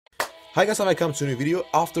Hi guys, and welcome to a new video.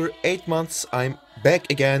 After 8 months, I'm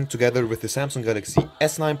back again together with the Samsung Galaxy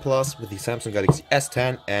S9 Plus, with the Samsung Galaxy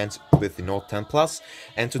S10 and with the Note 10 Plus.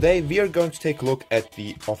 And today we are going to take a look at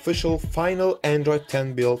the official final Android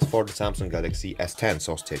 10 build for the Samsung Galaxy S10,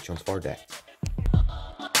 so stay tuned for that.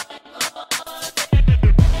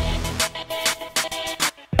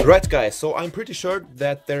 Right guys, so I'm pretty sure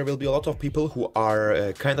that there will be a lot of people who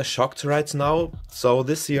are kinda shocked right now. So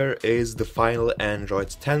this here is the final Android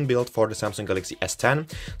 10 build for the Samsung Galaxy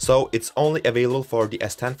S10. So it's only available for the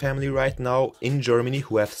S10 family right now in Germany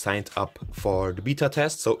who have signed up for the beta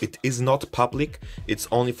test. So it is not public, it's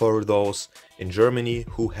only for those in Germany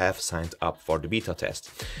who have signed up for the beta test.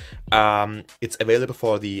 It's available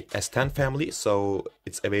for the S10 family, so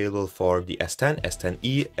it's available for the S10,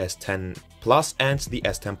 S10e, S10 Plus and the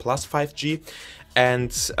S10 Plus 5G.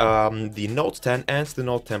 And the Note 10 and the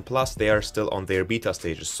Note 10 Plus, they are still on their beta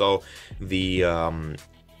stages. So the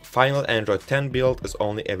final Android 10 build is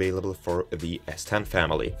only available for the S10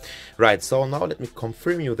 family. Right, so now let me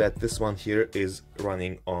confirm you that this one here is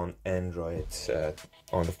running on Android,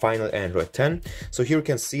 on the final Android 10. So here you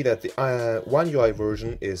can see that the One UI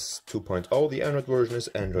version is 2.0, the Android version is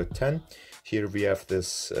Android 10. Here we have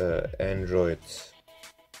this Android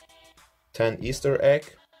 10 Easter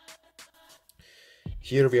egg.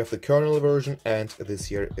 Here we have the kernel version, and this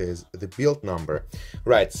here is the build number.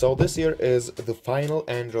 Right, so this here is the final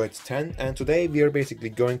Android 10, and today we are basically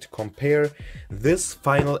going to compare this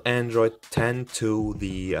final Android 10 to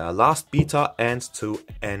the last beta and to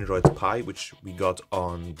Android Pie, which we got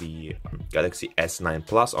on the Galaxy S9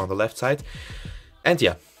 Plus on the left side. And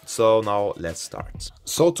yeah, so now let's start.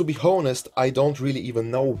 So to be honest, I don't really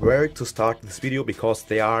even know where to start this video because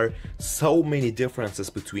there are so many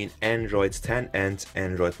differences between Android 10 and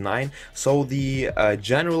Android 9. So the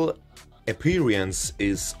general appearance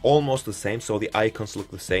is almost the same, so the icons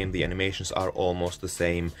look the same, the animations are almost the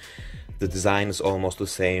same, the design is almost the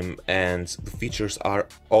same, and the features are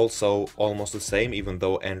also almost the same, even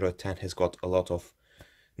though Android 10 has got a lot of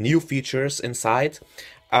new features inside.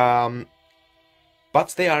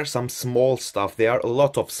 But there are some small stuff, there are a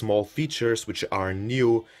lot of small features which are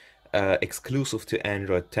new, exclusive to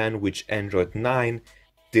Android 10, which Android 9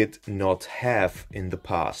 did not have in the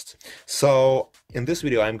past. So in this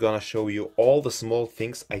video I'm gonna show you all the small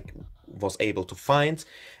things I was able to find,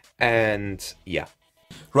 and yeah.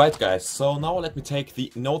 Right guys, so now let me take the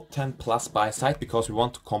Note 10 Plus by side because we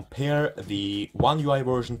want to compare the One UI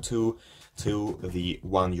version 2 to the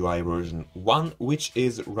One UI version 1, which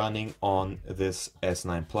is running on this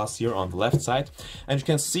S9 Plus here on the left side. And you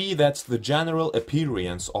can see that the general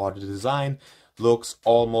appearance or the design looks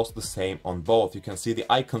almost the same on both. You can see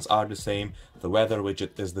the icons are the same, the weather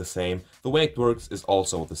widget is the same, the way it works is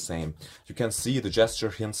also the same. You can see the gesture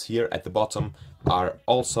hints here at the bottom are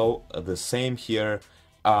also the same here.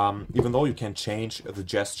 Even though you can change the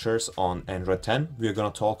gestures on Android 10, we're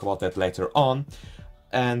gonna talk about that later on.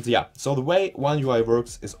 And yeah, so the way One UI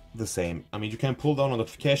works is the same. I mean, you can pull down a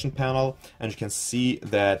notification panel and you can see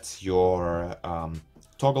that your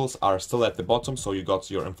toggles are still at the bottom. So you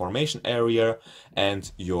got your information area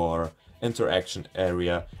and your interaction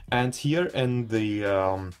area. And here in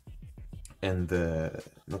the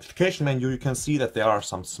notification menu, you can see that there are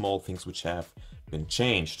some small things which have been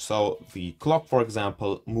changed. So the clock, for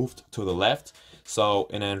example, moved to the left. So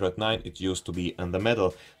in Android 9 it used to be in the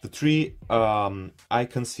middle. The three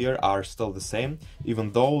icons here are still the same,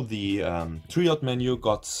 even though the three-dot menu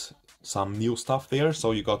got some new stuff there.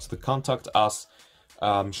 So you got the Contact Us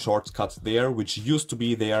shortcut there, which used to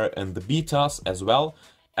be there in the betas as well,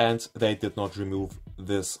 and they did not remove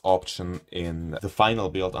this option in the final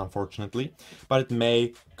build, unfortunately, but it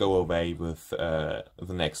may go away with the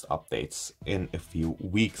next updates in a few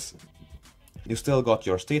weeks. You still got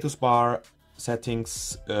your status bar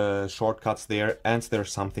settings shortcuts there, and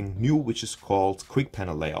there's something new which is called quick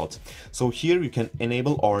panel layout. So here you can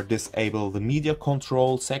enable or disable the media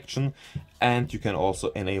control section, and you can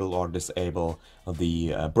also enable or disable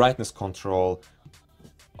the brightness control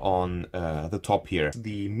on the top here.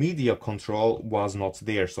 The media control was not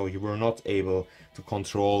there, so you were not able to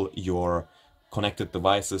control your connected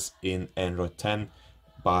devices in Android 10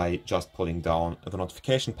 by just pulling down the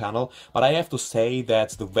notification panel. But I have to say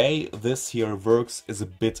that the way this here works is a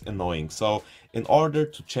bit annoying. So in order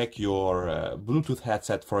to check your Bluetooth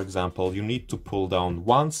headset, for example, you need to pull down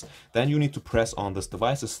once, then you need to press on this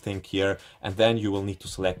devices thing here, and then you will need to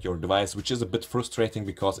select your device, which is a bit frustrating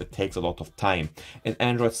because it takes a lot of time. In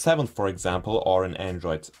Android 7, for example, or in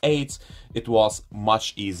Android 8, it was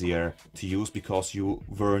much easier to use because you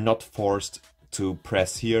were not forced to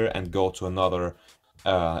press here and go to another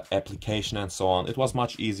application and so on. It was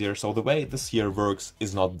much easier. So the way this here works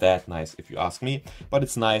is not that nice if you ask me, but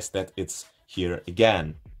it's nice that it's here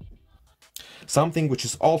again. Something which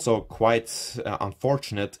is also quite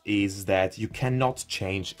unfortunate is that you cannot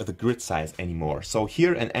change the grid size anymore. So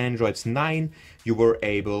here in Android 9 you were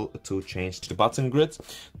able to change the button grid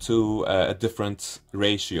to a different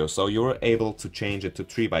ratio. So you were able to change it to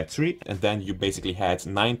 3 by 3, and then you basically had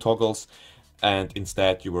 9 toggles, and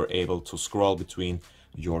instead you were able to scroll between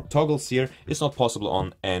your toggles here. It's not possible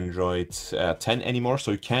on Android 10 anymore,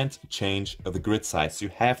 so you can't change the grid size. You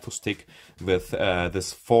have to stick with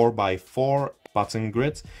this 4 by 4 button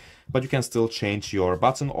grid, but you can still change your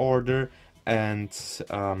button order and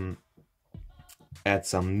add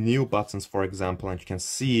some new buttons, for example, and you can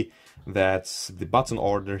see that the button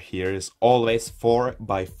order here is always 4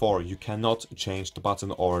 by 4. You cannot change the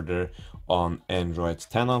button order on Android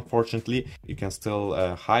 10, unfortunately. You can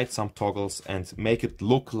still hide some toggles and make it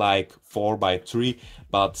look like 4 by 3,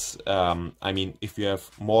 but I mean, if you have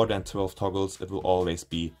more than 12 toggles, it will always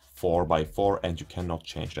be 4 by 4, and you cannot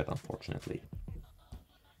change that, unfortunately.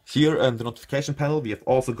 Here in the notification panel we have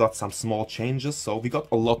also got some small changes, so we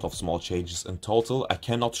got a lot of small changes in total. I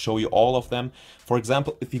cannot show you all of them. For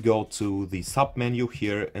example, if you go to the sub menu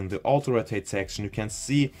here in the auto rotate section, you can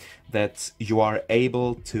see that you are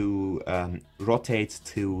able to rotate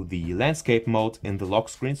to the landscape mode in the lock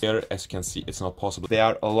screen. Here, as you can see, it's not possible. There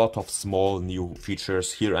are a lot of small new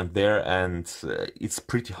features here and there, and it's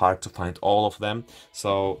pretty hard to find all of them.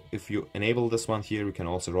 So if you enable this one here, you can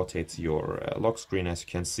also rotate your lock screen, as you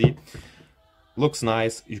can see. Looks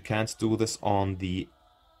nice. You can't do this on the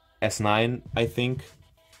S9, I think.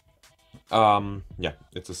 Yeah,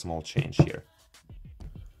 it's a small change here.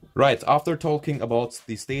 Right, after talking about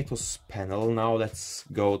the status panel, now let's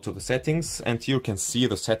go to the settings, and here you can see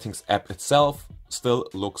the settings app itself still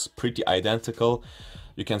looks pretty identical.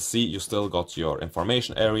 You can see you still got your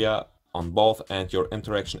information area on both and your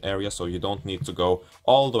interaction area, so you don't need to go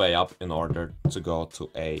all the way up in order to go to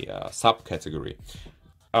a subcategory.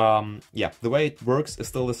 Yeah, the way it works is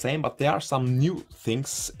still the same, but there are some new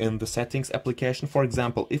things in the settings application. For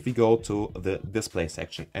example, if we go to the display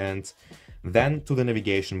section and then to the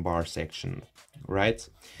navigation bar section, right,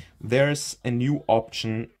 there's a new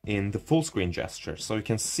option in the full screen gesture. So you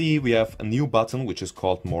can see we have a new button which is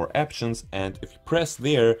called More Options, and if you press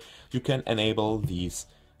there, you can enable these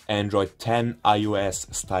Android 10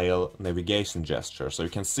 iOS style navigation gesture. So you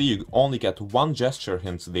can see you only get one gesture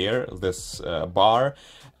hint there, this bar,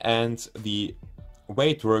 and the way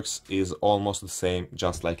it works is almost the same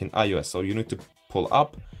just like in iOS. So you need to pull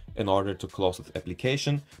up in order to close the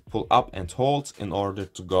application, pull up and hold in order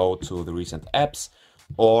to go to the recent apps,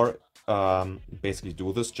 or basically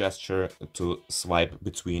do this gesture to swipe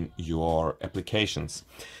between your applications.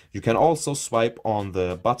 You can also swipe on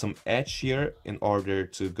the bottom edge here in order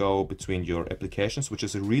to go between your applications, which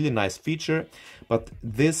is a really nice feature, but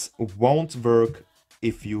this won't work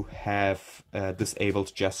if you have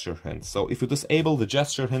disabled gesture hints. So if you disable the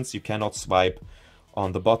gesture hints, you cannot swipe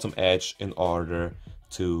on the bottom edge in order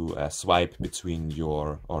to swipe between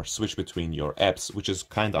your, or switch between your apps, which is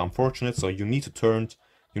kind of unfortunate. So you need to turn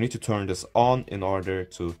this on in order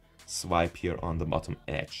to swipe here on the bottom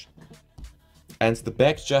edge. And the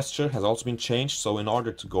back gesture has also been changed. So in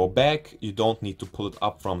order to go back, you don't need to pull it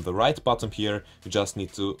up from the right bottom here. You just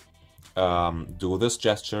need to do this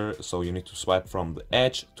gesture. So you need to swipe from the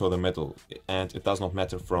edge to the middle, and it does not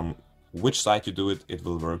matter from which side you do it. It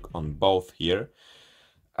will work on both here.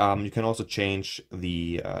 You can also change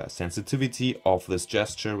the sensitivity of this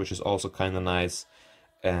gesture, which is also kind of nice.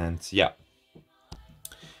 And yeah,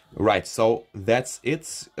 right, so that's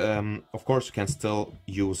it. Of course, you can still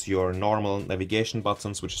use your normal navigation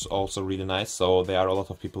buttons, which is also really nice. So there are a lot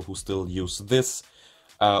of people who still use this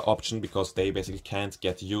option because they basically can't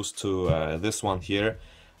get used to this one here.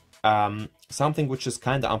 Something which is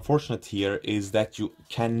kind of unfortunate here is that you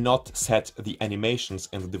cannot set the animations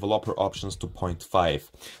in the developer options to 0.5.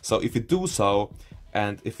 So if you do so,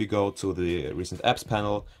 and if you go to the recent apps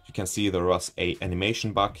panel, you can see there was a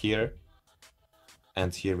animation bug here.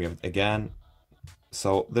 And here we have it again.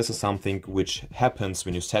 So this is something which happens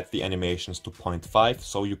when you set the animations to 0.5.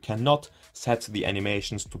 So you cannot set the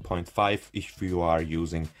animations to 0.5 if you are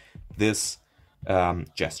using this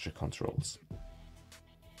gesture controls.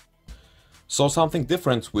 So something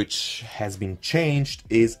different which has been changed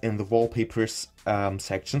is in the wallpapers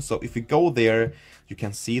section. So if you go there, you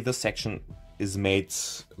can see the section is made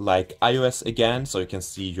like iOS again. So you can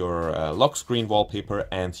see your lock screen wallpaper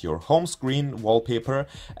and your home screen wallpaper,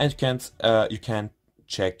 and you can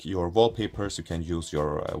check your wallpapers. You can use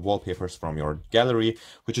your wallpapers from your gallery,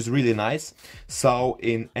 which is really nice. So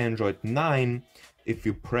in Android 9, if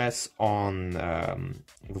you press on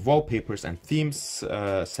the wallpapers and themes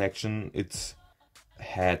section, it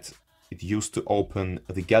used to open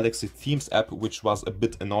the Galaxy Themes app, which was a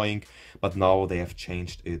bit annoying, but now they have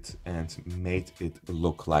changed it and made it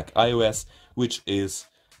look like iOS, which is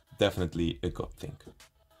definitely a good thing.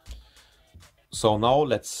 So now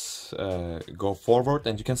let's go forward,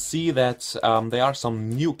 and you can see that there are some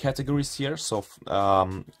new categories here. So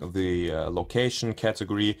the location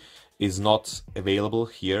category is not available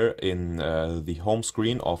here in the home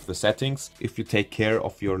screen of the settings. If you take care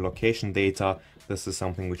of your location data, this is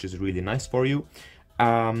something which is really nice for you.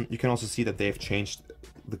 You can also see that they've changed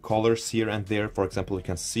the colors here and there. For example, you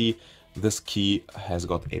can see this key has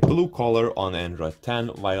got a blue color on Android 10,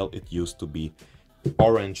 while it used to be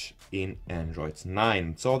orange in Android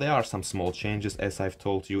 9. So there are some small changes, as I've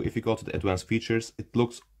told you. If you go to the advanced features, it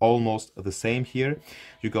looks almost the same here.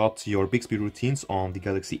 You got your Bixby routines on the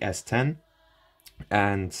Galaxy S10,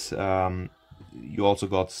 and you also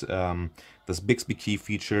got this Bixby key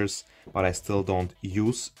features, but I still don't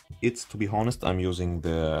use it, to be honest. I'm using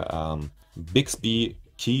the Bixby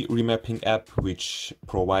key remapping app, which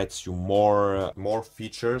provides you more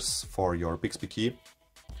features for your Bixby key.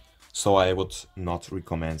 So I would not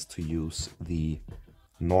recommend to use the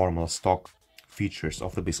normal stock features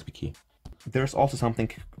of the Bixby key. There's also something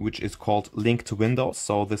which is called Link to Windows.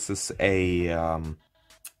 So this is a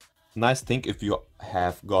nice thing if you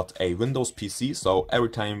have got a Windows PC. So every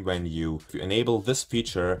time if you enable this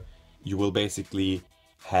feature, you will basically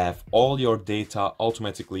have all your data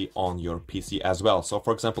automatically on your PC as well. So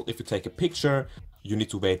for example, if you take a picture, you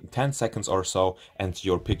need to wait 10 seconds or so, and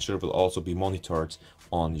your picture will also be monitored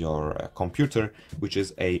on your computer, which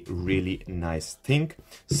is a really nice thing.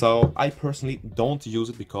 So I personally don't use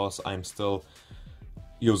it because I'm still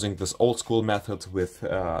using this old school method with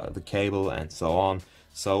the cable and so on.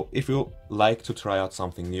 So if you like to try out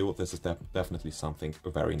something new, this is definitely something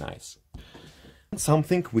very nice.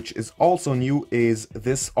 Something which is also new is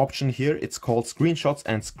this option here. It's called Screenshots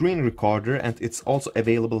and Screen Recorder, and it's also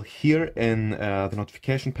available here in the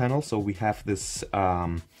notification panel. So we have this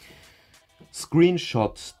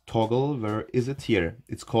screenshot toggle. Where is it? Here.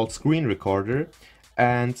 It's called Screen Recorder,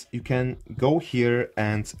 and you can go here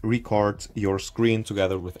and record your screen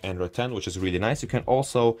together with Android 10, which is really nice. You can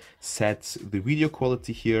also set the video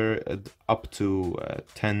quality here up to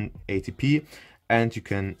 1080p, and you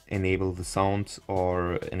can enable the sound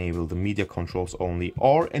or enable the media controls only,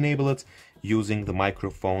 or enable it using the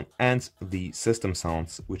microphone and the system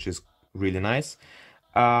sounds, which is really nice.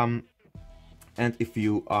 And if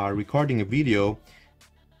you are recording a video,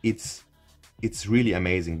 it's really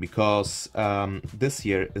amazing, because this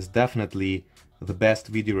here is definitely the best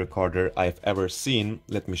video recorder I've ever seen.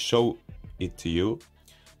 Let me show it to you.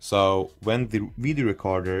 So when the video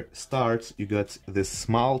recorder starts, you get this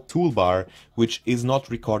small toolbar which is not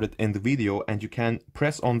recorded in the video, and you can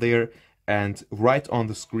press on there and write on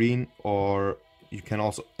the screen, or you can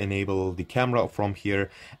also enable the camera from here.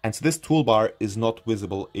 And so this toolbar is not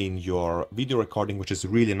visible in your video recording, which is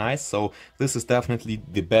really nice. So this is definitely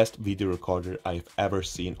the best video recorder I've ever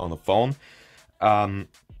seen on a phone.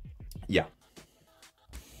 Yeah.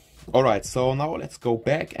 Alright, so now let's go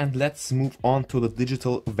back and let's move on to the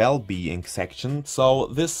digital well-being section. So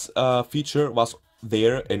this feature was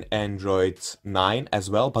there in Android 9 as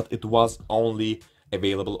well, but it was only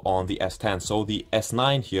available on the S10. So the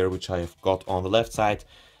S9 here, which I've got on the left side,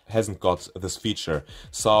 hasn't got this feature.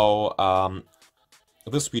 So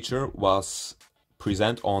this feature was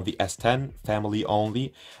present on the S10 family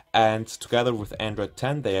only, and together with Android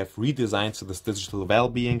 10 they have redesigned this digital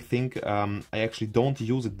well-being thing. I actually don't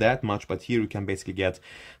use it that much, but here you can basically get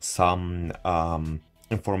some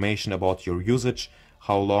information about your usage.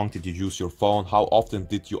 How long did you use your phone? How often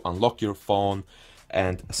did you unlock your phone?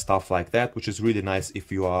 And stuff like that, which is really nice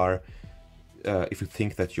if you are if you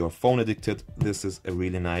think that you're phone addicted. This is a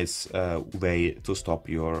really nice way to stop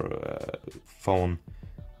your phone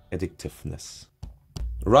addictiveness.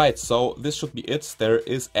 Right, so this should be it. There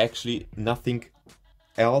is actually nothing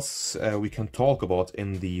else we can talk about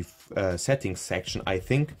in the settings section, I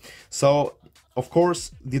think. So of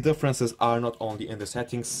course the differences are not only in the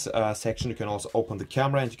settings section. You can also open the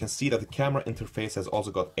camera, and you can see that the camera interface has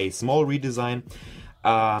also got a small redesign.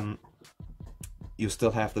 You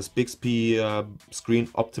still have this Bixby screen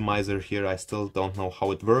optimizer here. I still don't know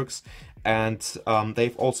how it works, and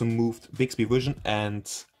they've also moved Bixby Vision and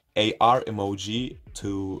AR emoji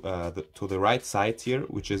to the right side here,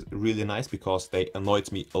 which is really nice because they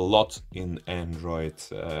annoyed me a lot in Android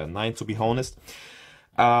 9, to be honest.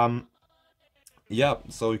 Yeah,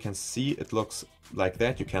 so you can see it looks like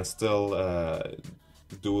that. You can still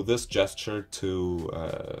do this gesture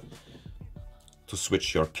to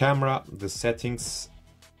switch your camera. The settings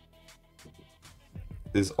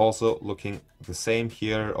is also looking the same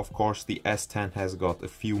here. Of course, the S10 has got a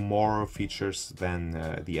few more features than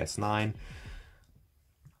the S9.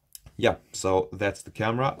 Yeah, so that's the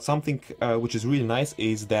camera. Something which is really nice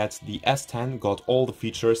is that the S10 got all the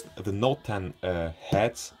features the Note 10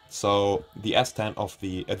 had. So the S10 of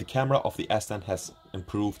the camera of the S10 has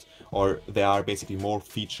improved, or there are basically more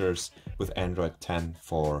features with Android 10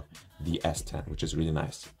 for the S10, which is really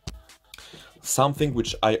nice. Something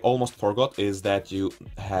which I almost forgot is that you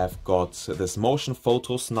have got this motion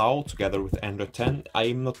photos now together with Android 10.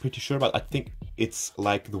 I'm not pretty sure, but I think it's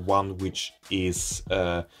like the one which is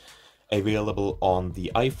available on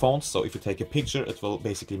the iPhone. So if you take a picture, it will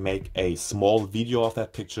basically make a small video of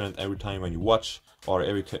that picture, and every time when you watch, or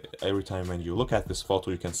every time when you look at this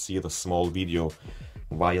photo, you can see the small video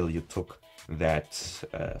while you took that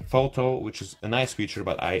photo, which is a nice feature,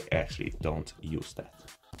 but I actually don't use that.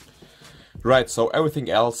 Right, so everything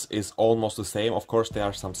else is almost the same. Of course, there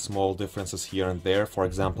are some small differences here and there. For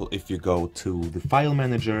example, if you go to the file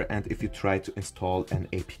manager and if you try to install an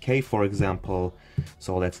APK, for example,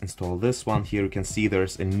 so let's install this one here, you can see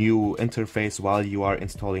there's a new interface while you are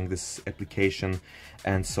installing this application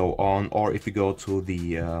and so on. Or if you go to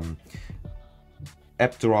the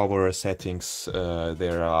app drawer settings,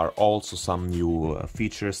 there are also some new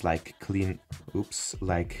features like clean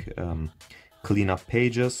up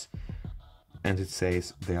pages. And it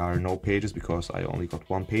says there are no pages because I only got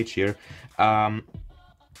one page here.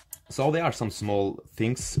 So there are some small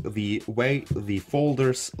things. The way the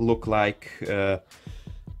folders look like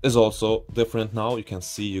is also different now. You can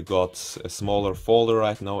see you got a smaller folder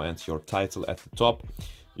right now and your title at the top.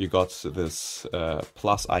 You got this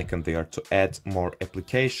plus icon there to add more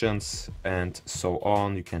applications and so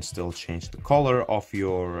on. You can still change the color of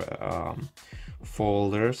your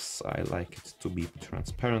folders. I like it to be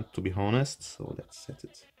transparent, to be honest, so let's set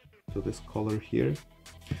it to this color here.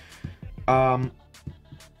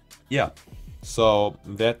 Yeah, so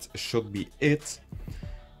that should be it.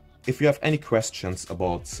 If you have any questions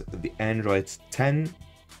about the Android 10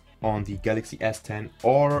 on the Galaxy S10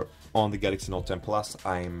 or on the Galaxy Note 10 Plus,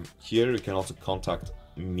 I'm here. You can also contact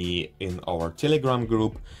me in our Telegram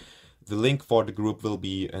group. The link for the group will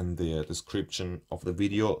be in the description of the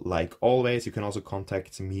video. Like always, you can also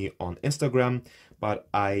contact me on Instagram, but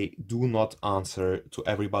I do not answer to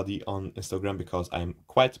everybody on Instagram because I'm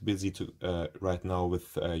quite busy right now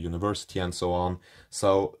with university and so on.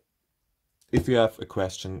 So if you have a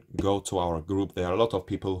question, go to our group. There are a lot of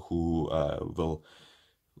people who will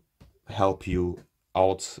help you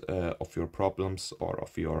out of your problems or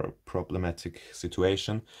of your problematic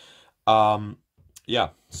situation. Yeah,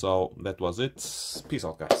 so that was it. Peace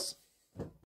out, guys.